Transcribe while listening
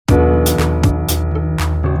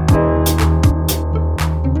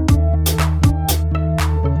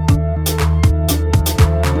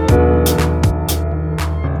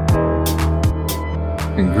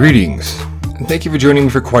Greetings, and thank you for joining me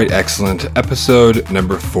for Quite Excellent, episode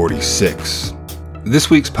number 46. This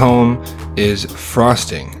week's poem is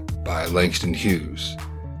Frosting by Langston Hughes.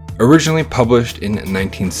 Originally published in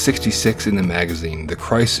 1966 in the magazine The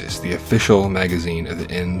Crisis, the official magazine of the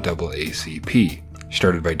NAACP,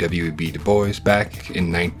 started by W.E.B. Du Bois back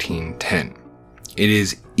in 1910. It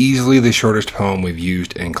is easily the shortest poem we've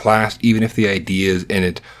used in class, even if the ideas in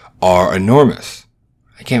it are enormous.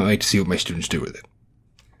 I can't wait to see what my students do with it.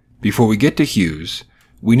 Before we get to Hughes,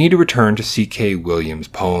 we need to return to C.K. Williams'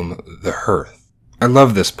 poem, The Hearth. I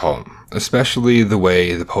love this poem, especially the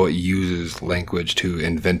way the poet uses language to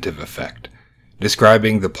inventive effect.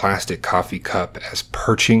 Describing the plastic coffee cup as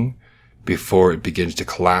perching before it begins to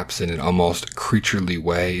collapse in an almost creaturely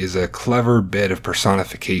way is a clever bit of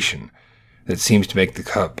personification that seems to make the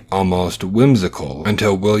cup almost whimsical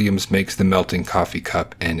until Williams makes the melting coffee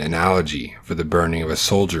cup an analogy for the burning of a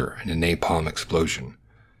soldier in a napalm explosion.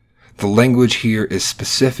 The language here is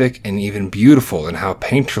specific and even beautiful in how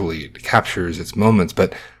painterly it captures its moments,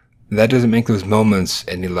 but that doesn't make those moments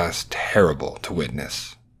any less terrible to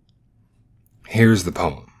witness. Here's the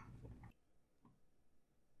poem.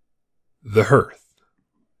 The Hearth,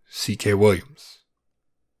 C.K. Williams.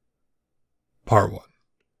 Part 1.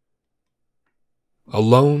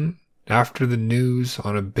 Alone, after the news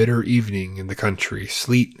on a bitter evening in the country,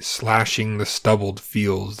 sleet slashing the stubbled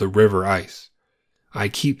fields, the river ice, I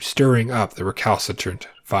keep stirring up the recalcitrant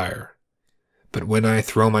fire. But when I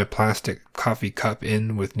throw my plastic coffee cup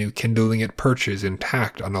in with new kindling, it perches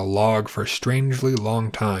intact on a log for a strangely long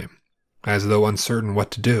time, as though uncertain what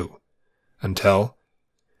to do, until,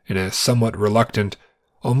 in a somewhat reluctant,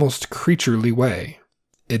 almost creaturely way,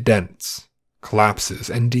 it dents, collapses,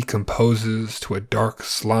 and decomposes to a dark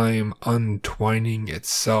slime untwining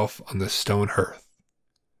itself on the stone hearth.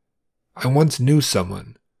 I once knew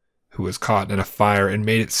someone who was caught in a fire and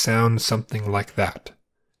made it sound something like that.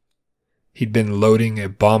 He'd been loading a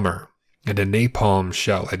bomber, and a napalm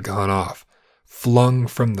shell had gone off. Flung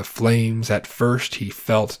from the flames, at first he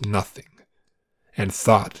felt nothing, and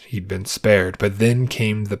thought he'd been spared, but then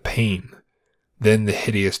came the pain, then the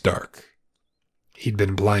hideous dark. He'd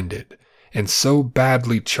been blinded, and so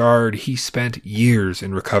badly charred he spent years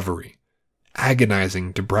in recovery,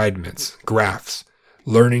 agonizing debridements, grafts,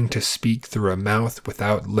 learning to speak through a mouth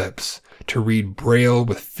without lips, to read braille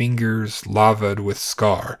with fingers lavaed with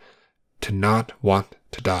scar, to not want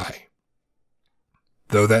to die.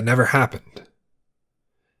 Though that never happened.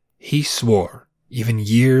 He swore, even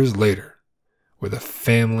years later, with a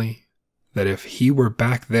family, that if he were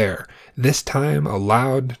back there, this time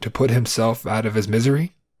allowed to put himself out of his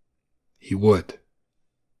misery, he would.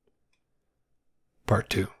 Part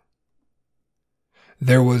 2.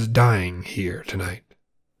 There was dying here tonight,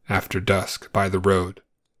 after dusk by the road,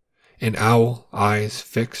 an owl, eyes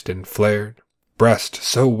fixed and flared, breast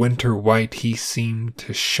so winter white he seemed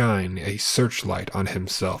to shine a searchlight on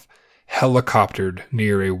himself, helicoptered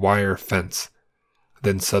near a wire fence,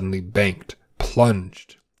 then suddenly banked,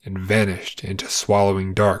 plunged, and vanished into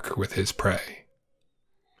swallowing dark with his prey.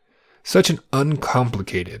 Such an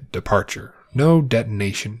uncomplicated departure, no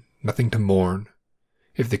detonation, nothing to mourn.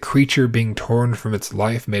 If the creature being torn from its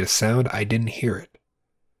life made a sound, I didn't hear it.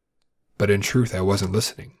 But in truth, I wasn't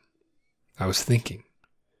listening. I was thinking,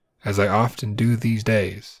 as I often do these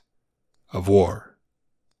days, of war.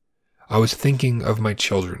 I was thinking of my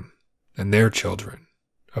children and their children,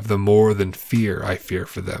 of the more than fear I fear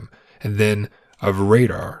for them, and then of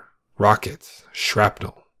radar, rockets,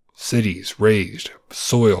 shrapnel, cities razed,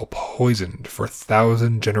 soil poisoned for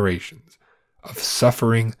 1,000 generations, of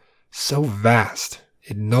suffering so vast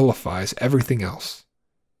it nullifies everything else.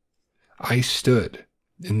 I stood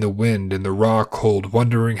in the wind and the raw cold,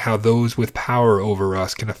 wondering how those with power over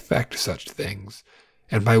us can effect such things,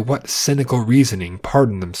 and by what cynical reasoning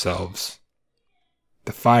pardon themselves.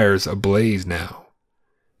 The fire's ablaze now.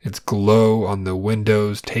 Its glow on the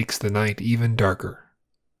windows takes the night even darker,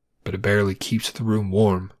 but it barely keeps the room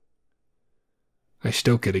warm. I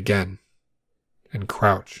stoke it again, and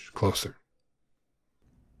crouch closer.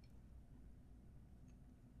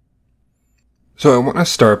 So I want to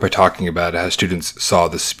start by talking about how students saw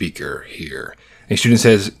the speaker here. A student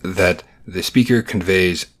says that the speaker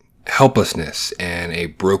conveys helplessness and a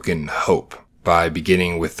broken hope by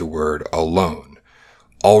beginning with the word alone,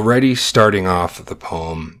 already starting off the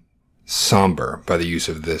poem somber by the use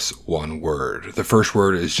of this one word. The first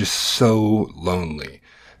word is just so lonely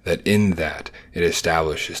that in that it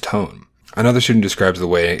establishes tone. Another student describes the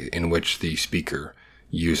way in which the speaker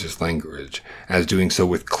uses language as doing so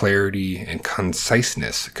with clarity and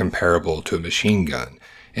conciseness comparable to a machine gun,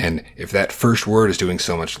 And if that first word is doing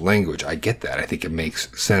so much language, I get that. I think it makes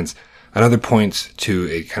sense. Another points to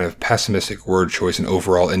a kind of pessimistic word choice and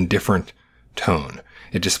overall indifferent tone.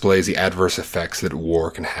 It displays the adverse effects that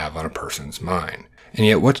war can have on a person's mind. And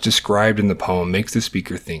yet what's described in the poem makes the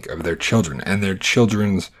speaker think of their children and their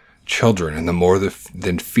children's children, and the more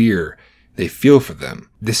than fear they feel for them.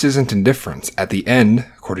 This isn't indifference. At the end,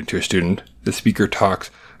 according to a student, the speaker talks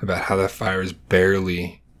about how the fire is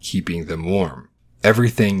barely keeping them warm.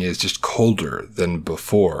 Everything is just colder than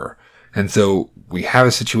before. And so we have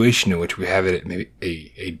a situation in which we have maybe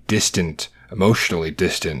a distant, emotionally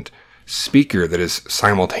distant speaker that is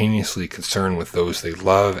simultaneously concerned with those they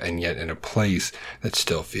love and yet in a place that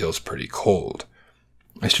still feels pretty cold.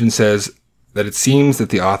 A student says that it seems that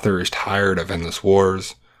the author is tired of endless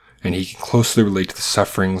wars, and he can closely relate to the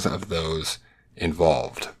sufferings of those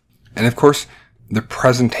involved. And of course, the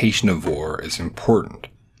presentation of war is important.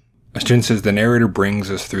 A student says the narrator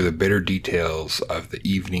brings us through the bitter details of the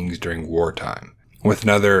evenings during wartime, with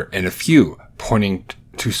another and a few pointing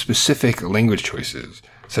to specific language choices,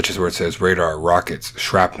 such as where it says radar, rockets,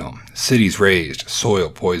 shrapnel, cities razed, soil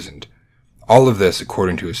poisoned. All of this,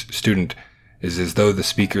 according to his student, is as though the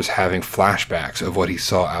speaker's having flashbacks of what he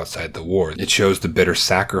saw outside the war. It shows the bitter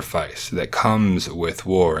sacrifice that comes with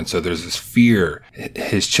war. And so there's this fear,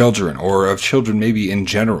 his children, or of children maybe in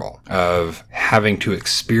general, of having to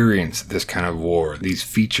experience this kind of war, these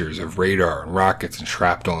features of radar and rockets and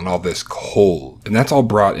shrapnel and all this cold. And that's all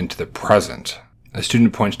brought into the present. A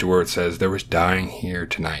student points to where it says, there was dying here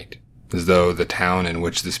tonight, as though the town in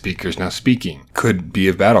which the speaker is now speaking could be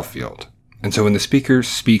a battlefield. And so when the speaker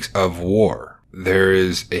speaks of war, there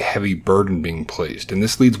is a heavy burden being placed. And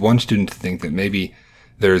this leads one student to think that maybe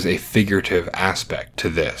there's a figurative aspect to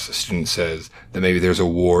this. A student says that maybe there's a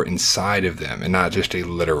war inside of them and not just a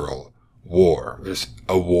literal war. There's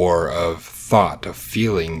a war of thought, of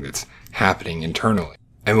feeling that's happening internally.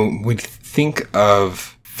 And when we think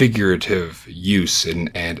of figurative use and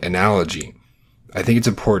analogy, I think it's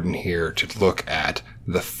important here to look at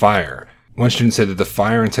the fire. One student said that the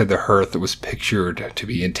fire inside the hearth was pictured to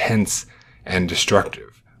be intense and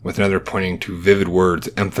destructive, with another pointing to vivid words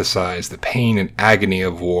emphasize the pain and agony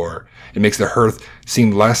of war. It makes the hearth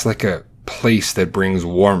seem less like a place that brings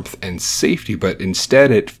warmth and safety, but instead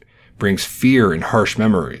it brings fear and harsh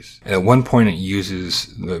memories. And at one point it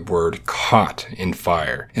uses the word caught in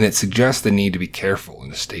fire, and it suggests the need to be careful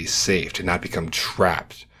and to stay safe, to not become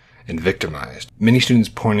trapped and victimized. Many students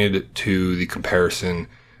pointed to the comparison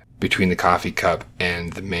between the coffee cup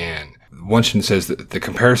and the man. One student says that the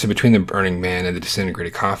comparison between the burning man and the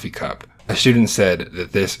disintegrated coffee cup. A student said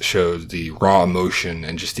that this shows the raw emotion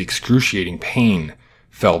and just the excruciating pain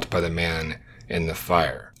felt by the man in the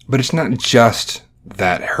fire. But it's not just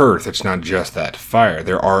that hearth, it's not just that fire.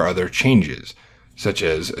 There are other changes, such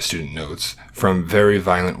as, a student notes, from very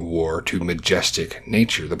violent war to majestic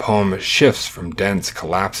nature. The poem shifts from dense,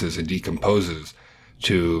 collapses and decomposes,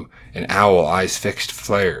 to an owl, eyes fixed,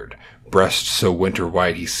 flared, breast so winter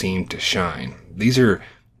white he seemed to shine. These are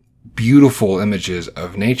beautiful images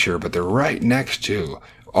of nature, but they're right next to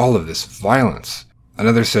all of this violence.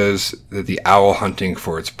 Another says that the owl hunting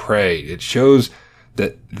for its prey, it shows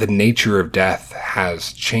that the nature of death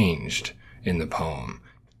has changed in the poem.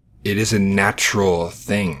 It is a natural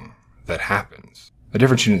thing that happens. A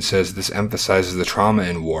different student says this emphasizes the trauma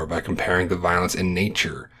in war by comparing the violence in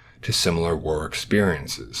nature to similar war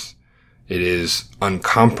experiences. It is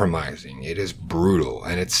uncompromising, it is brutal,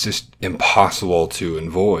 and it's just impossible to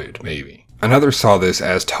avoid, maybe. Another saw this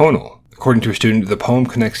as tonal. According to a student, the poem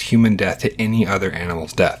connects human death to any other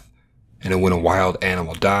animal's death. And when a wild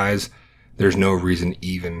animal dies, there's no reason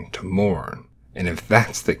even to mourn. And if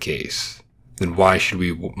that's the case, then why should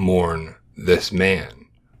we mourn this man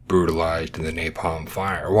brutalized in the napalm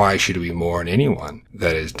fire? Why should we mourn anyone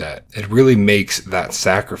that is dead? It really makes that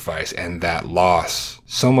sacrifice and that loss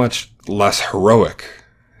so much less heroic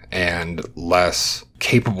and less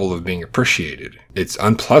capable of being appreciated. It's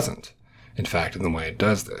unpleasant, in fact, in the way it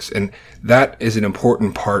does this. And that is an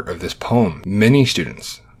important part of this poem. Many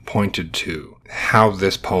students pointed to how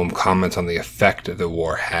this poem comments on the effect that the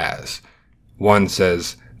war has. One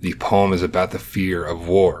says the poem is about the fear of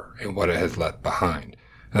war and what it has left behind.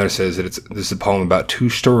 Another says that this is a poem about two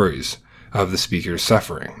stories of the speaker's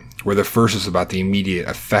suffering, where the first is about the immediate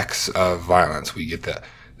effects of violence. We get the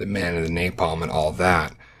man in the napalm and all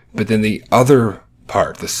that. But then the other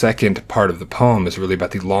part, the second part of the poem, is really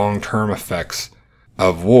about the long-term effects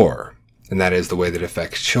of war, and that is the way that it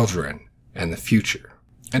affects children and the future.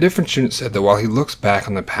 A different student said that while he looks back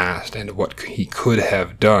on the past and what he could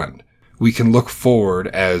have done we can look forward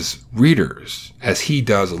as readers, as he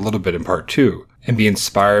does a little bit in part 2, and be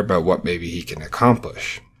inspired by what maybe he can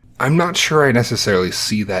accomplish. I'm not sure I necessarily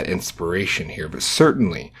see that inspiration here, but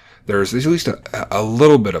certainly there's at least a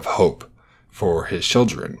little bit of hope for his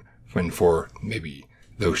children and for maybe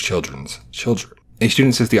those children's children. A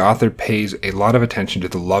student says the author pays a lot of attention to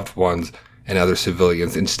the loved ones and other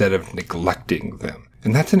civilians instead of neglecting them.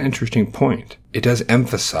 And that's an interesting point. It does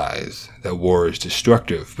emphasize that war is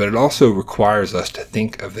destructive, but it also requires us to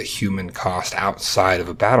think of the human cost outside of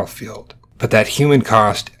a battlefield. But that human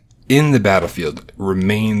cost in the battlefield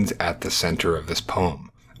remains at the center of this poem,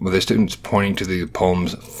 with the students pointing to the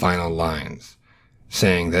poem's final lines,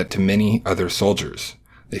 saying that to many other soldiers,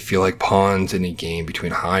 they feel like pawns in a game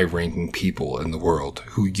between high-ranking people in the world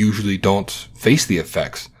who usually don't face the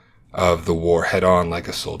effects of the war head-on like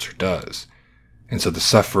a soldier does. And so the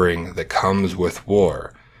suffering that comes with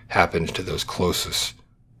war happens to those closest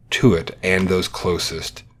to it and those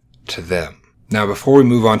closest to them. Now, before we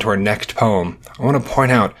move on to our next poem, I want to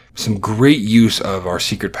point out some great use of our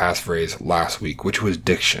secret passphrase last week, which was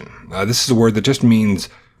diction. This is a word that just means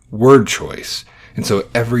word choice. And so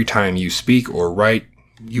every time you speak or write,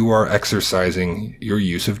 you are exercising your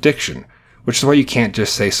use of diction, which is why you can't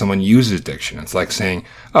just say someone uses diction. It's like saying,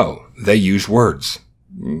 oh, they use words.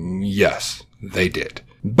 Yes, they did.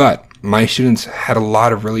 But my students had a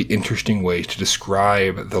lot of really interesting ways to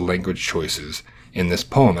describe the language choices in this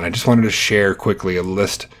poem, and I just wanted to share quickly a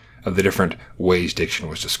list of the different ways diction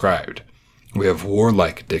was described. We have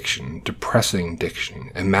warlike diction, depressing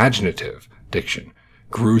diction, imaginative diction,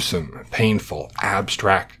 gruesome, painful,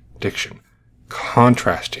 abstract diction,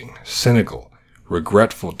 contrasting, cynical,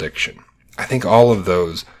 regretful diction. I think all of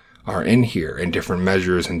those are in here in different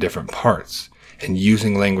measures and different parts. And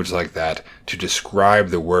using language like that to describe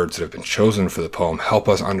the words that have been chosen for the poem help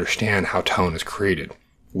us understand how tone is created.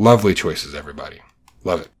 Lovely choices, everybody.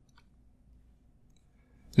 Love it.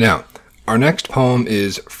 Now, our next poem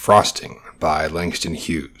is Frosting by Langston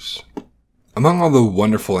Hughes. Among all the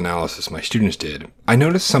wonderful analysis my students did, I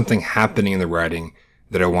noticed something happening in the writing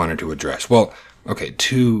that I wanted to address. Well, okay,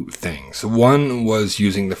 two things. One was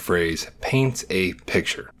using the phrase paints a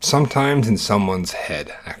picture, sometimes in someone's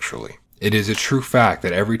head, actually. It is a true fact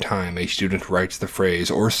that every time a student writes the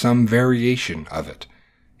phrase or some variation of it,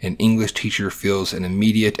 an English teacher feels an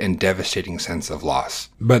immediate and devastating sense of loss.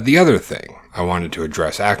 But the other thing I wanted to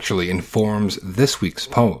address actually informs this week's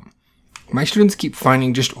poem. My students keep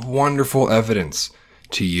finding just wonderful evidence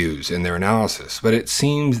to use in their analysis, but it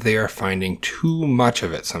seems they are finding too much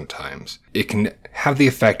of it sometimes. It can have the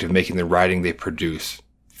effect of making the writing they produce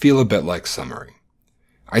feel a bit like summary.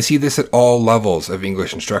 I see this at all levels of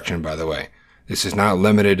English instruction, by the way. This is not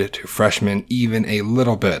limited to freshmen even a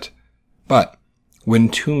little bit. But when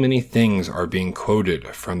too many things are being quoted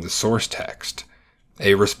from the source text,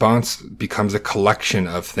 a response becomes a collection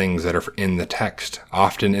of things that are in the text,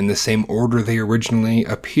 often in the same order they originally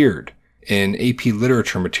appeared. In AP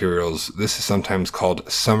literature materials, this is sometimes called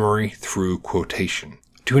summary through quotation.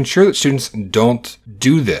 To ensure that students don't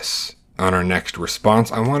do this on our next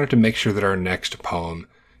response, I wanted to make sure that our next poem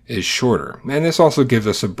is shorter. And this also gives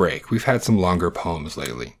us a break. We've had some longer poems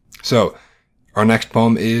lately. So, our next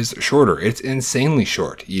poem is shorter. It's insanely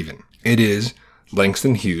short, even. It is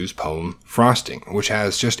Langston Hughes' poem, Frosting, which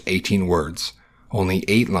has just 18 words, only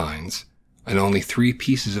 8 lines, and only 3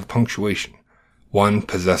 pieces of punctuation. 1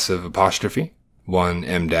 possessive apostrophe, 1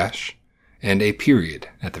 em dash, and a period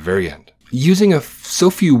at the very end. Using so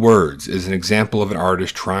few words is an example of an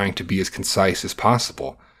artist trying to be as concise as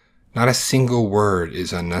possible. Not a single word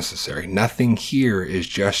is unnecessary. Nothing here is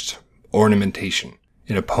just ornamentation.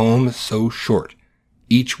 In a poem so short,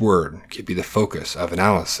 each word can be the focus of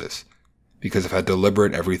analysis because of how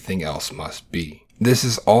deliberate everything else must be. This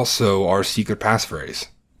is also our secret passphrase,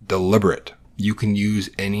 deliberate. You can use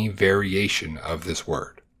any variation of this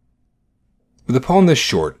word. With a poem this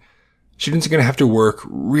short, students are going to have to work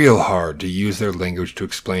real hard to use their language to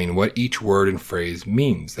explain what each word and phrase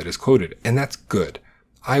means that is quoted, and that's good.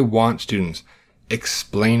 I want students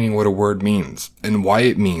explaining what a word means and why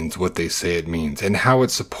it means what they say it means and how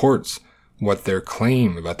it supports what their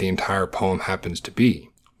claim about the entire poem happens to be.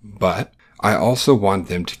 But I also want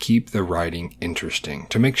them to keep the writing interesting,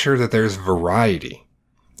 to make sure that there's variety.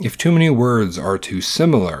 If too many words are too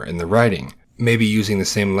similar in the writing, maybe using the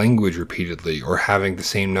same language repeatedly or having the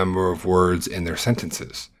same number of words in their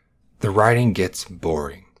sentences, the writing gets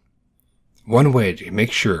boring. One way to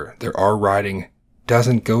make sure that our writing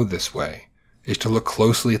doesn't go this way is to look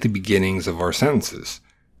closely at the beginnings of our sentences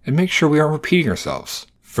and make sure we aren't repeating ourselves.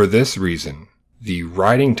 For this reason, the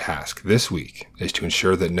writing task this week is to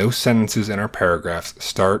ensure that no sentences in our paragraphs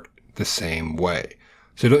start the same way.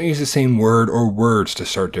 So don't use the same word or words to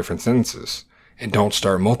start different sentences. And don't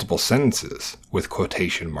start multiple sentences with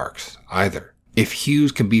quotation marks either. If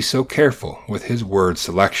Hughes can be so careful with his word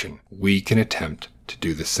selection, we can attempt to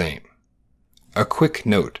do the same. A quick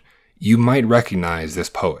note, you might recognize this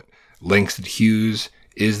poet. Langston Hughes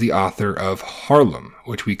is the author of Harlem,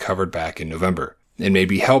 which we covered back in November. It may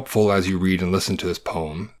be helpful as you read and listen to this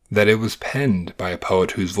poem that it was penned by a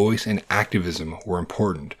poet whose voice and activism were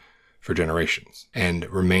important for generations and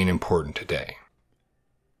remain important today.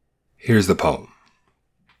 Here's the poem.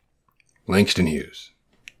 Langston Hughes,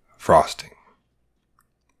 Frosting.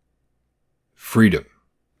 Freedom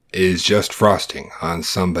is just frosting on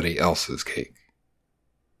somebody else's cake,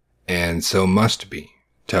 and so must be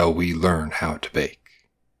till we learn how to bake.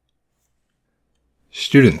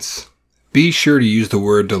 Students, be sure to use the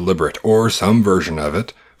word deliberate or some version of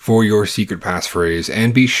it for your secret passphrase,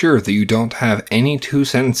 and be sure that you don't have any two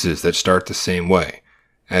sentences that start the same way,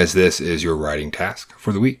 as this is your writing task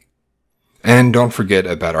for the week. And don't forget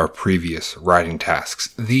about our previous writing tasks.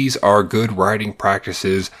 These are good writing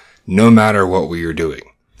practices no matter what we are doing.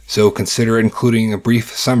 So consider including a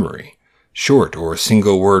brief summary, short or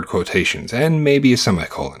single word quotations, and maybe a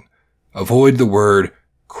semicolon. Avoid the word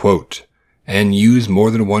quote, and use more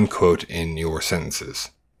than one quote in your sentences.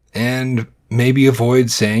 And maybe avoid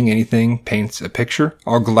saying anything paints a picture.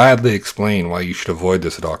 I'll gladly explain why you should avoid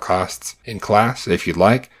this at all costs in class if you'd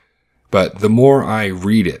like. But the more I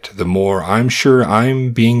read it, the more I'm sure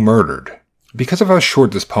I'm being murdered. Because of how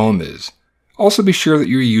short this poem is, also be sure that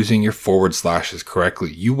you're using your forward slashes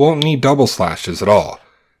correctly. You won't need double slashes at all.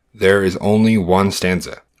 There is only one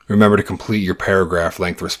stanza. Remember to complete your paragraph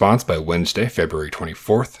length response by Wednesday, February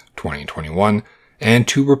 24th, 2021, and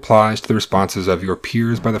 2 replies to the responses of your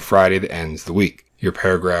peers by the Friday that ends the week. Your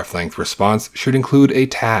paragraph length response should include a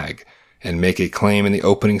tag and make a claim in the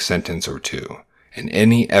opening sentence or two. And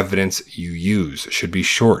any evidence you use should be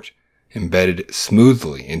short, embedded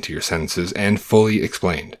smoothly into your sentences, and fully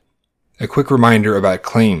explained. A quick reminder about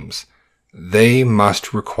claims. They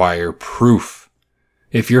must require proof.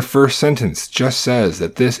 If your first sentence just says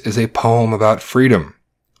that this is a poem about freedom,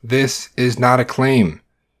 this is not a claim.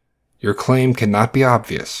 Your claim cannot be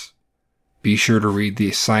obvious. Be sure to read the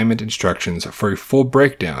assignment instructions for a full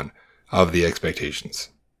breakdown of the expectations.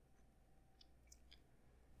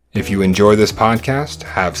 If you enjoy this podcast,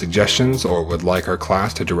 have suggestions, or would like our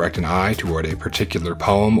class to direct an eye toward a particular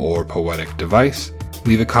poem or poetic device,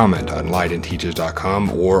 leave a comment on LeydenTeaches.com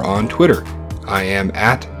or on Twitter. I am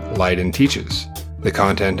at LeydenTeaches. The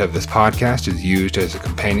content of this podcast is used as a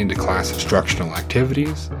companion to class instructional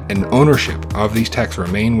activities, and ownership of these texts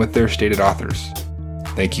remain with their stated authors.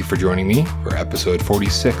 Thank you for joining me for episode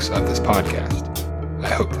 46 of this podcast. I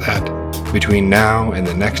hope that between now and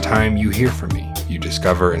the next time you hear from me, you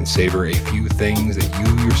discover and savor a few things that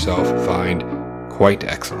you yourself find quite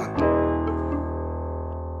excellent.